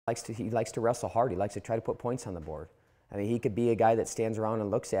he likes to wrestle hard. He likes to try to put points on the board. I mean, he could be a guy that stands around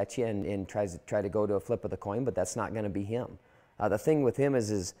and looks at you and tries to go to a flip of the coin, but that's not going to be him. The thing with him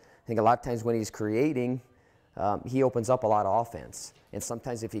is I think a lot of times when he's creating, he opens up a lot of offense. And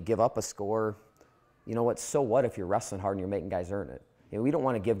sometimes if you give up a score, you know what, so what if you're wrestling hard and you're making guys earn it? You know, we don't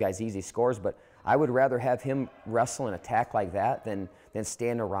want to give guys easy scores, but I would rather have him wrestle and attack like that than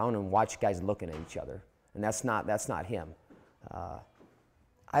stand around and watch guys looking at each other. And that's not him.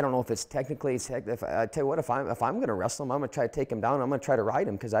 I don't know if it's technically, I tell you what, if I'm going to wrestle him, I'm going to try to take him down. I'm going to try to ride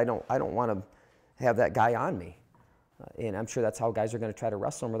him because I don't want to have that guy on me. And I'm sure that's how guys are going to try to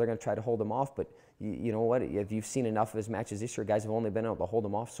wrestle him, or they're going to try to hold him off. But you know what? If you've seen enough of his matches this year, guys have only been able to hold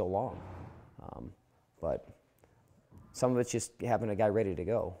him off so long. But some of it's just having a guy ready to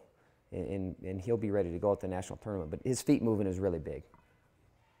go, and he'll be ready to go at the national tournament. But his feet moving is really big.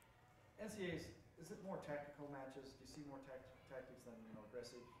 NCAAs, is it more tactical matches? Do you see more tactics than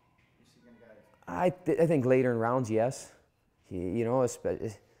aggressive? You see guys? I think later in rounds, yes. You know,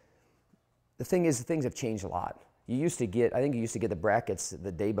 the thing is, things have changed a lot. I think you used to get the brackets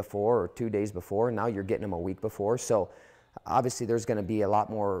the day before or 2 days before, and now you're getting them a week before. So obviously there's going to be a lot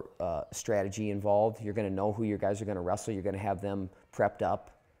more strategy involved. You're going to know who your guys are going to wrestle. You're going to have them prepped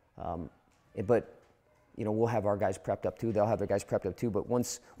up. But you know, we'll have our guys prepped up too. They'll have their guys prepped up too. But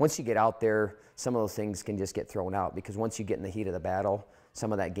once you get out there, some of those things can just get thrown out, because once you get in the heat of the battle,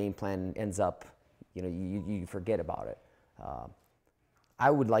 some of that game plan ends up, you know, you forget about it. I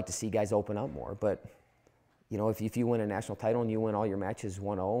would like to see guys open up more, but you know, if you win a national title and you win all your matches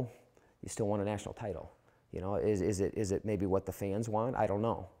 1-0, you still won a national title. You know, is it maybe what the fans want? I don't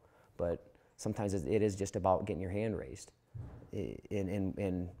know, but sometimes it is just about getting your hand raised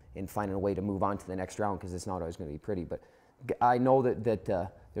and finding a way to move on to the next round, because it's not always going to be pretty. But I know that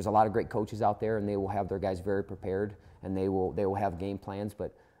there's a lot of great coaches out there, and they will have their guys very prepared, and they will have game plans.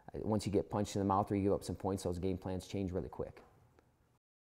 But once you get punched in the mouth or you give up some points, those game plans change really quick.